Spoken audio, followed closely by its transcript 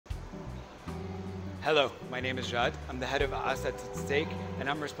Hello, my name is Jad. I'm the head of Assets at Stake, and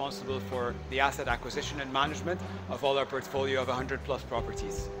I'm responsible for the asset acquisition and management of all our portfolio of 100 plus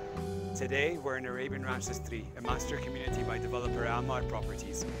properties. Today, we're in Arabian Ranches 3, a master community by developer Amar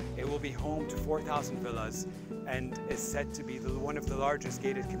Properties. It will be home to 4,000 villas and is said to be one of the largest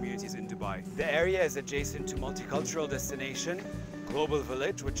gated communities in Dubai. The area is adjacent to multicultural destination, Global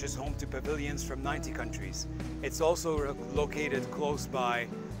Village, which is home to pavilions from 90 countries. It's also located close by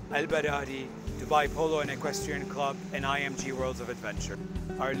Al Barari, Dubai Polo and Equestrian Club, and IMG Worlds of Adventure.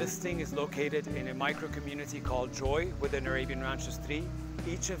 Our listing is located in a micro community called Joy within Arabian Ranches 3.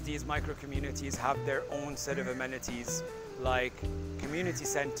 Each of these micro communities have their own set of amenities like community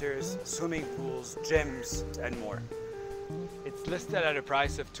centers, swimming pools, gyms, and more. It's listed at a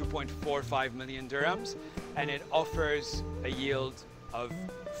price of 2.45 million dirhams, and it offers a yield of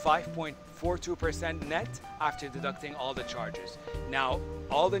 5.42% net after deducting all the charges. Now,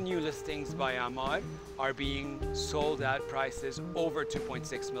 all the new listings by Amar are being sold at prices over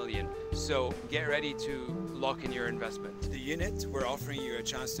 2.6 million. So get ready to lock in your investment. The unit we're offering you a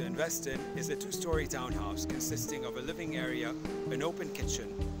chance to invest in is a two-story townhouse consisting of a living area, an open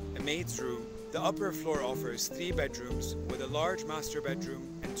kitchen, a maid's room. The upper floor offers 3 bedrooms with a large master bedroom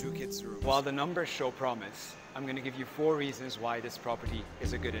and 2 kids' rooms. While the numbers show promise, I'm going to give you 4 reasons why this property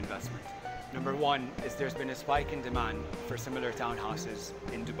is a good investment. Number 1 is there's been a spike in demand for similar townhouses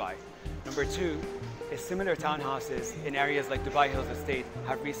in Dubai. Number 2 is similar townhouses in areas like Dubai Hills Estate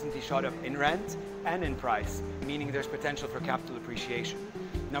have recently shot up in rent and in price, meaning there's potential for capital appreciation.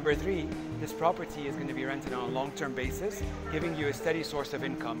 Number 3, this property is going to be rented on a long-term basis, giving you a steady source of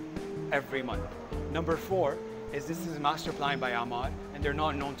income every month. Number 4 is this is a master plan by Amar, and they're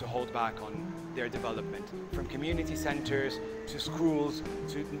not known to hold back on their development. From community centers to schools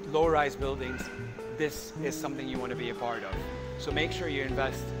to low-rise buildings, this is something you want to be a part of. So make sure you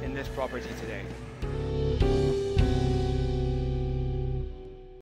invest in this property today.